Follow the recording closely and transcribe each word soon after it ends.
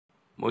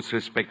Most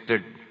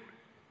respected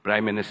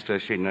Prime Minister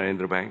Shri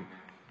Narendra Bhai,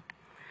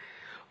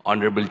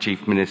 Honorable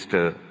Chief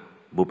Minister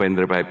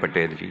Bhupendra Bhai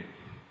Patel ji,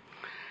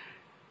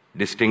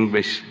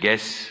 distinguished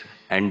guests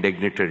and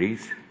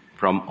dignitaries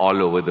from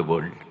all over the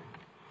world,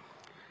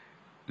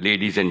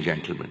 ladies and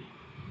gentlemen,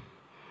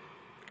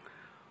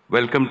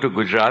 welcome to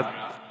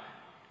Gujarat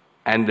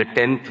and the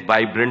 10th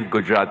Vibrant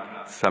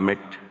Gujarat Summit,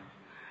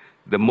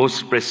 the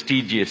most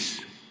prestigious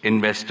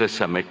investor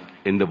summit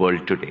in the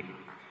world today.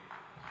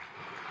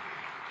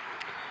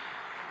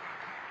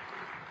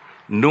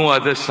 No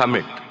other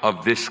summit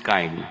of this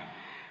kind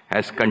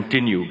has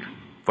continued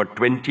for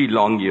 20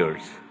 long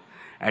years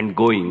and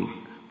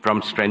going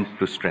from strength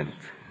to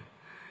strength.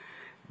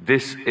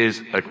 This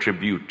is a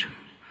tribute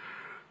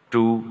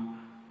to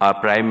our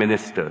Prime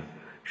Minister,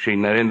 Shri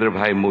Narendra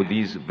Bhai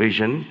Modi's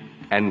vision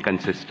and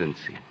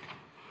consistency.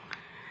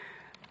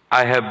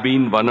 I have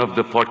been one of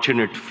the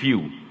fortunate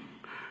few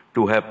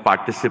to have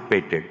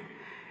participated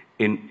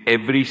in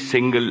every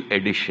single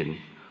edition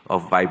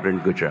of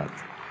Vibrant Gujarat.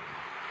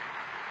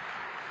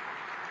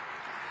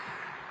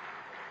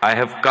 I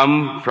have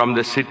come from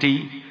the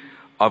city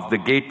of the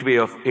gateway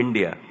of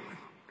India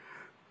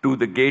to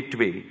the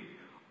gateway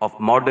of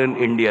modern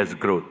India's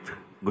growth,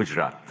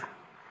 Gujarat.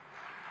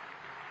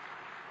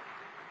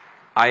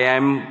 I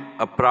am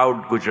a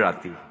proud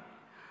Gujarati.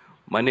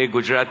 Mane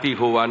Gujarati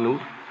hovanu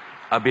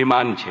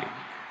abhiman છે.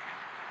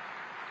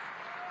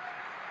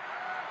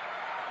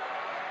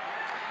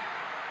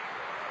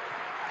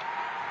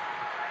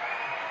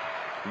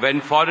 When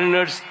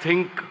foreigners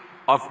think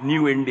of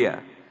New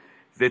India,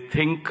 they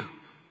think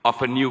of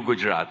a new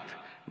Gujarat,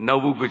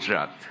 Navu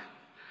Gujarat.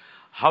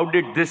 How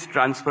did this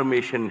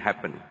transformation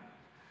happen?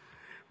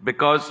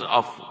 Because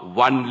of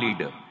one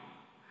leader,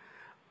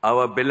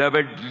 our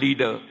beloved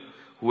leader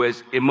who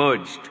has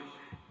emerged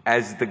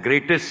as the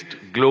greatest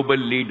global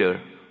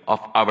leader of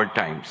our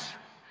times.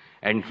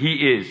 And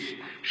he is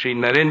Shri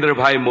Narendra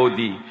Bhai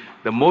Modi,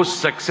 the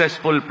most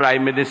successful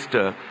Prime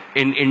Minister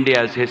in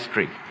India's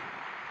history.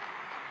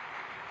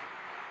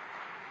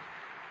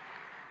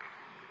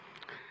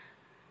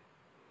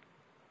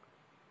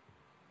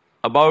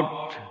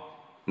 About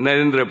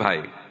Narendra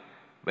Bhai,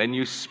 when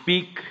you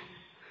speak,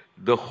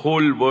 the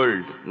whole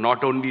world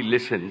not only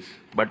listens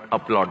but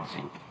applauds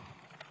you.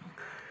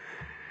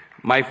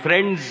 My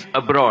friends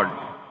abroad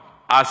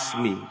ask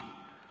me,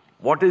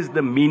 what is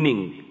the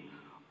meaning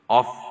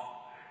of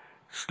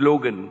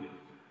slogan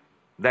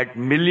that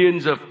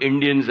millions of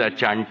Indians are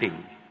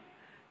chanting,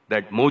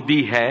 that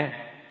Modi hai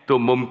to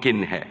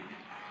mumkin hai.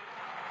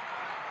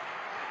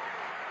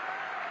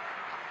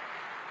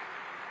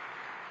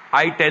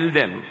 I tell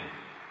them,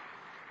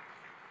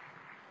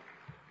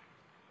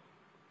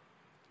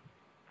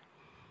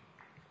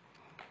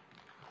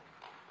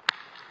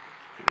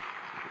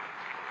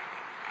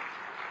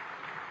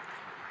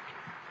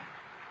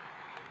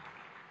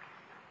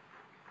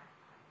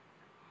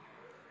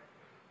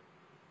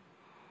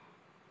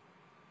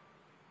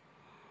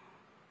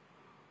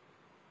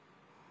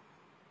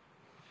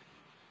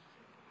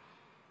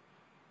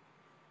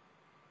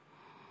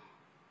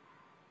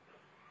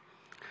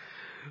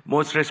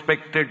 most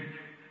respected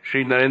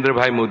Shri Narendra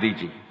Bhai Modi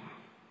ji,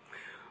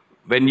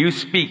 when you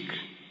speak,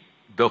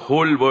 the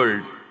whole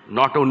world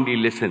not only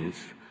listens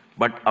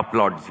but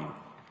applauds you.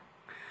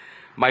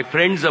 My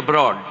friends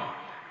abroad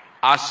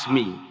ask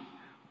me,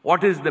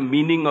 what is the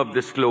meaning of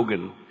the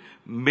slogan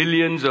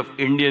millions of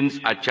Indians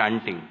are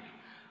chanting,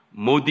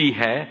 Modi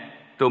hai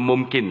to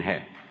mumkin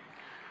hai.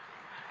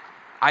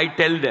 I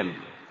tell them,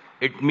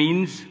 it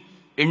means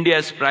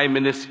India's Prime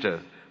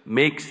Minister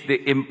makes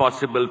the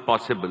impossible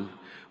possible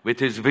with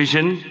his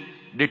vision,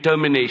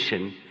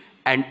 determination,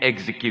 and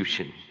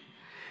execution.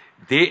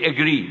 They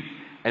agree,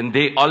 and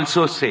they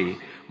also say,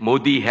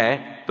 Modi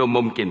hai to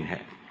mumkin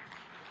hai.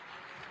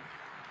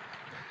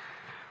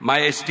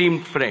 My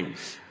esteemed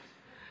friends,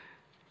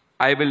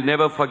 I will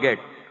never forget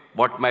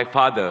what my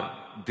father,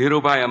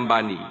 Dhirubhai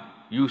Ambani,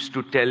 used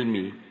to tell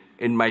me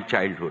in my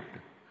childhood.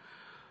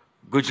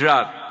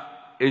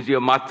 Gujarat is your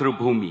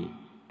Matrubhumi,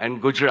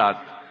 and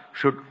Gujarat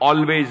should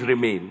always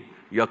remain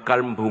your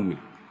Karm Bhumi.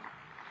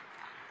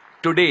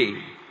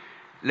 Today,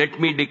 let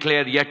me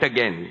declare yet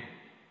again,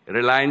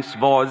 Reliance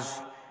was,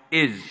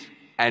 is,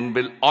 and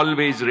will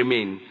always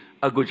remain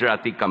a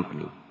Gujarati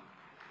company.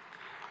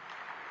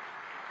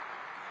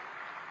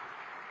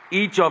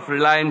 Each of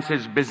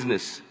Reliance's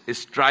business is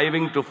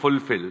striving to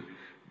fulfill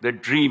the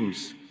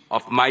dreams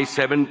of my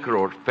 7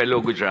 crore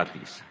fellow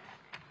Gujaratis.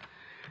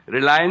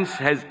 Reliance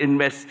has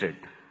invested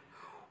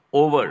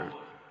over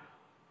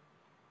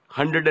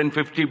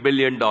 $150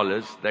 billion,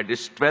 that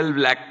is 12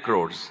 lakh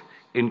crores,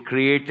 in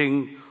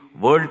creating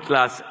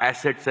world-class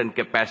assets and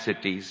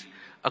capacities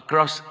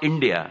across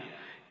India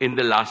in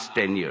the last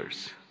 10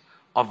 years.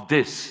 Of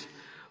this,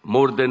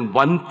 more than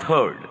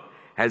 1/3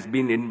 has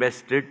been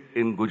invested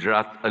in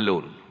Gujarat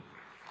alone.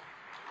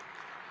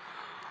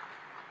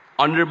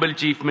 Honorable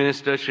Chief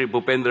Minister Shri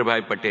Bhupendra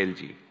Bhai Patel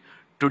ji,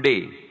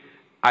 today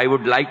I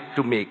would like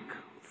to make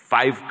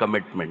 5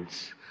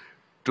 commitments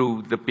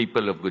to the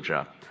people of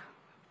Gujarat.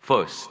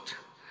 First,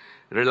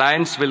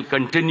 Reliance will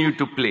continue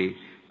to play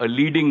a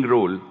leading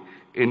role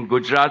in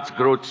Gujarat's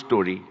growth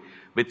story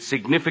with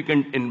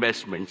significant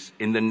investments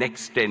in the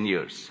next 10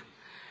 years.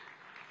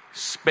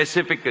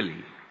 Specifically,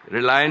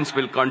 Reliance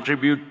will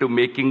contribute to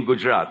making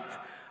Gujarat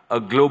a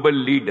global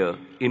leader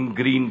in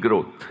green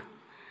growth.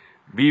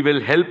 We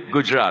will help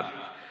Gujarat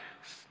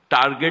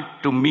target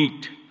to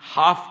meet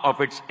half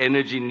of its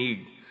energy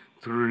need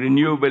through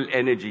renewable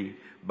energy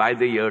by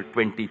the year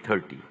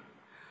 2030.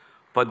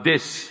 For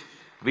this,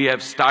 we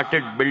have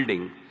started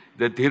building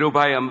the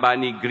Dhirubhai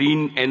Ambani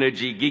Green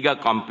Energy Giga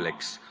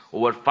Complex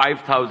over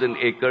 5,000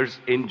 acres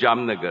in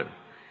Jamnagar.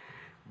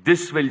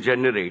 This will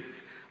generate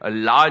a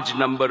large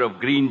number of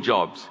green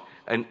jobs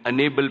and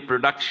enable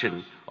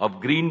production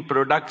of green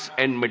products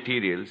and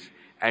materials,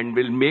 and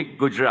will make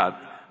Gujarat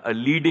a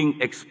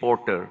leading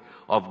exporter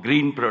of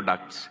green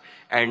products.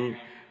 And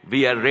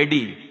we are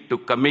ready to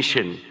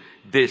commission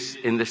this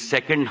in the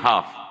second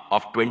half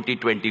of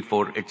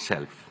 2024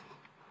 itself.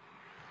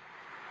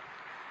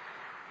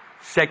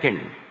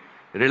 Second,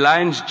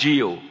 Reliance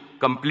Jio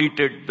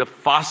completed the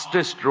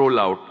fastest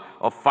rollout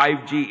of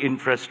 5G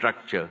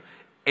infrastructure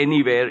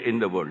anywhere in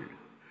the world.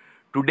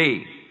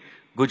 Today,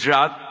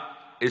 Gujarat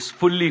is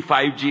fully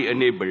 5G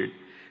enabled,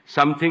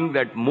 something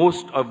that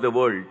most of the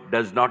world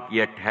does not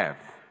yet have.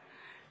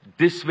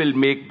 This will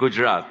make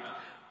Gujarat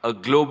a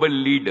global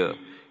leader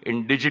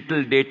in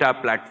digital data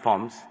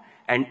platforms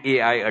and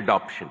AI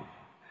adoption.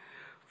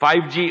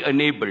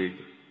 5G-enabled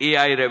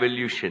AI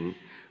revolution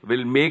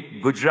will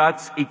make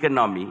Gujarat's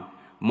economy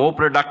more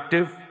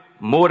productive,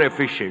 more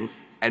efficient,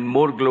 and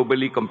more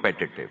globally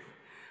competitive.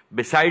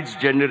 Besides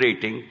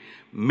generating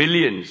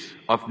millions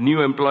of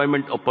new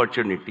employment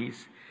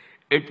opportunities,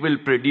 it will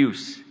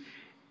produce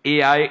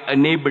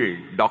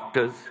AI-enabled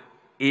doctors,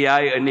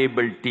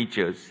 AI-enabled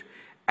teachers,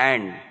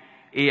 and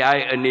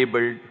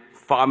AI-enabled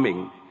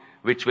farming,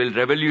 which will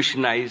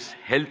revolutionize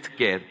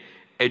healthcare,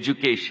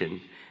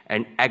 education,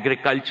 and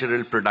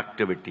agricultural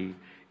productivity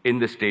in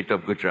the state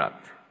of Gujarat.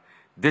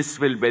 This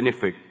will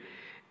benefit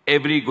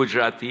every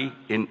Gujarati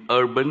in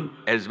urban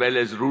as well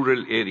as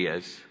rural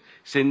areas,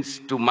 since,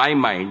 to my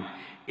mind,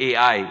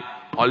 AI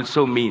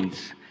also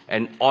means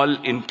an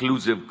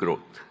all-inclusive growth.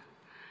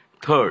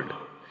 Third,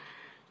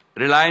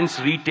 Reliance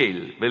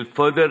Retail will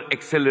further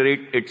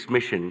accelerate its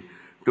mission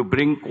to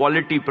bring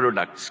quality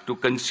products to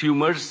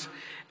consumers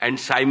and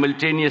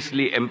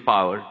simultaneously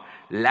empower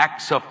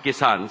lakhs of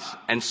kisans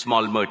and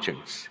small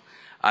merchants.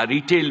 Our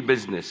retail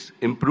business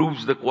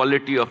improves the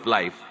quality of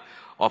life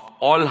of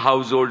all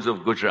households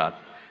of Gujarat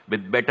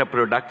with better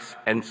products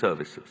and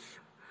services.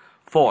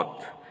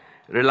 Fourth,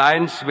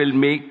 Reliance will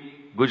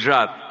make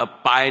Gujarat a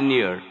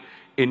pioneer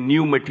in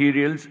new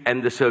materials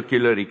and the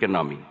circular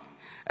economy.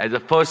 As a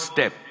first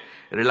step,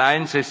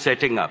 Reliance is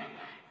setting up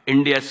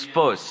India's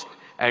first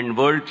and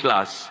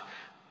world-class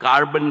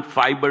carbon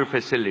fiber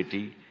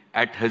facility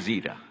at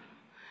Hazira.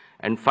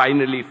 And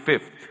finally,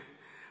 fifth,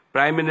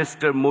 Prime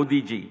Minister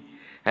Modi ji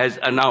has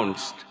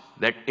announced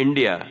that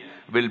India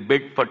will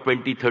bid for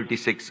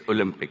 2036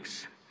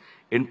 Olympics.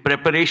 In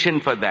preparation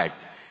for that,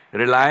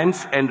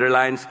 Reliance and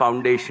Reliance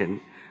Foundation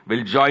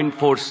will join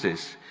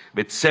forces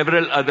with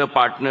several other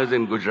partners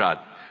in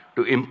Gujarat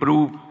to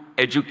improve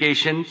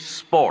education,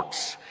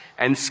 sports,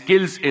 and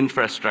skills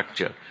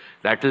infrastructure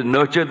that will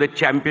nurture the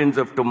champions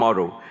of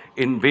tomorrow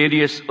in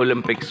various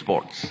Olympic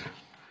sports.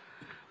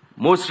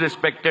 Most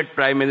respected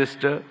Prime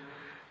Minister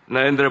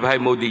Narendra Bhai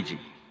Modi ji,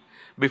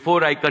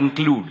 before I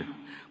conclude,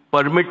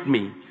 permit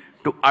me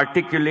to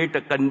articulate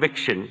a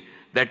conviction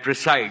that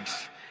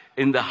resides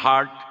in the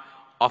heart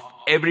of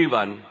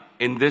everyone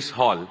in this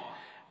hall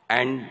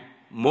and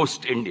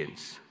most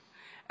Indians.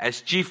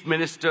 As Chief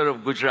Minister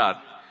of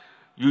Gujarat,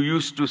 you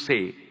used to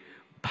say,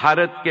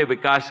 Bharat ke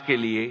vikas ke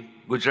liye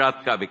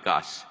Gujarat ka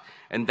vikas.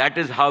 And that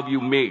is how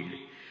you made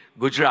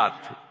Gujarat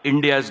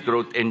India's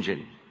growth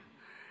engine.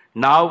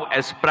 Now,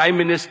 as Prime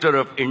Minister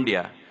of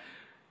India,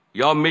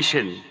 your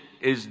mission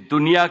is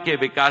Dunya ke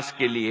vikas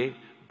ke liye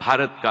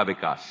Bharat ka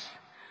vikas.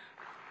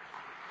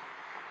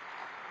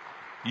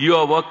 You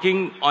are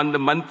working on the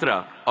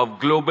mantra of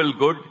global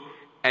good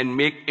and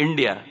make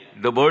India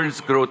the world's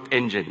growth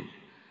engine.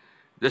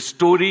 The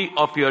story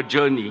of your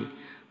journey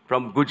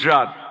from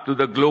Gujarat to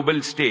the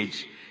global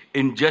stage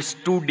in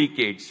just 2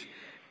 decades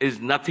is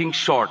nothing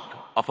short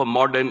of a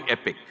modern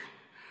epic.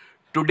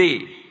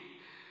 Today,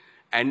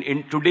 and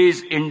in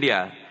today's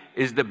India,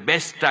 is the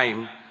best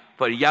time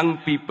for young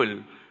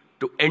people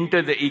to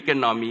enter the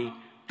economy,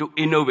 to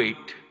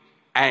innovate,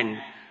 and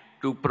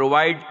to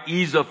provide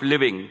ease of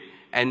living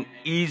and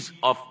ease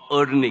of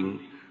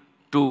earning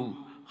to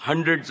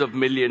hundreds of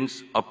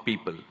millions of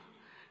people.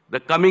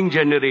 The coming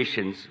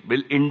generations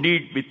will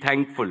indeed be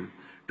thankful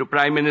to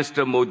Prime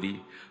Minister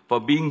Modi for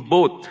being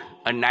both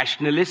a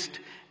nationalist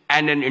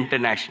and an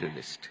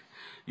internationalist.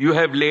 You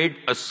have laid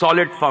a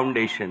solid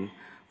foundation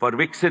for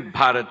Viksit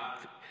Bharat,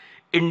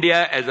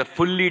 India as a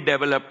fully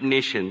developed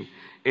nation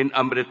in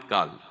Amrit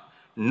Kal.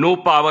 No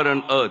power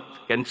on earth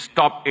can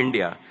stop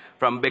India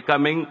from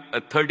becoming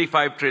a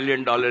 $35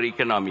 trillion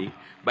economy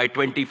by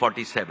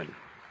 2047.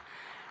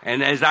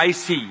 And as I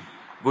see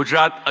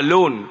Gujarat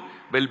alone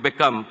will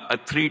become a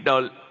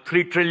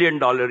 $3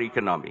 trillion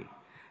economy.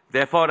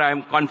 Therefore, I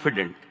am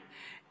confident,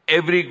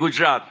 every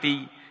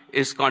Gujarati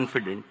is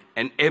confident,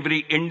 and every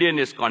Indian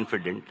is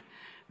confident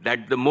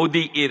that the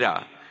Modi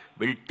era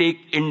will take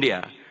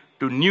India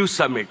to new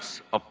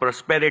summits of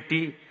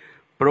prosperity,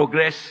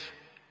 progress,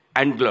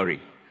 and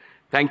glory.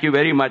 Thank you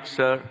very much,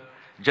 sir.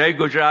 Jai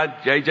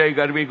Gujarat, Jai Jai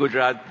Garvi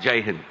Gujarat,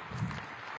 Jai Hind.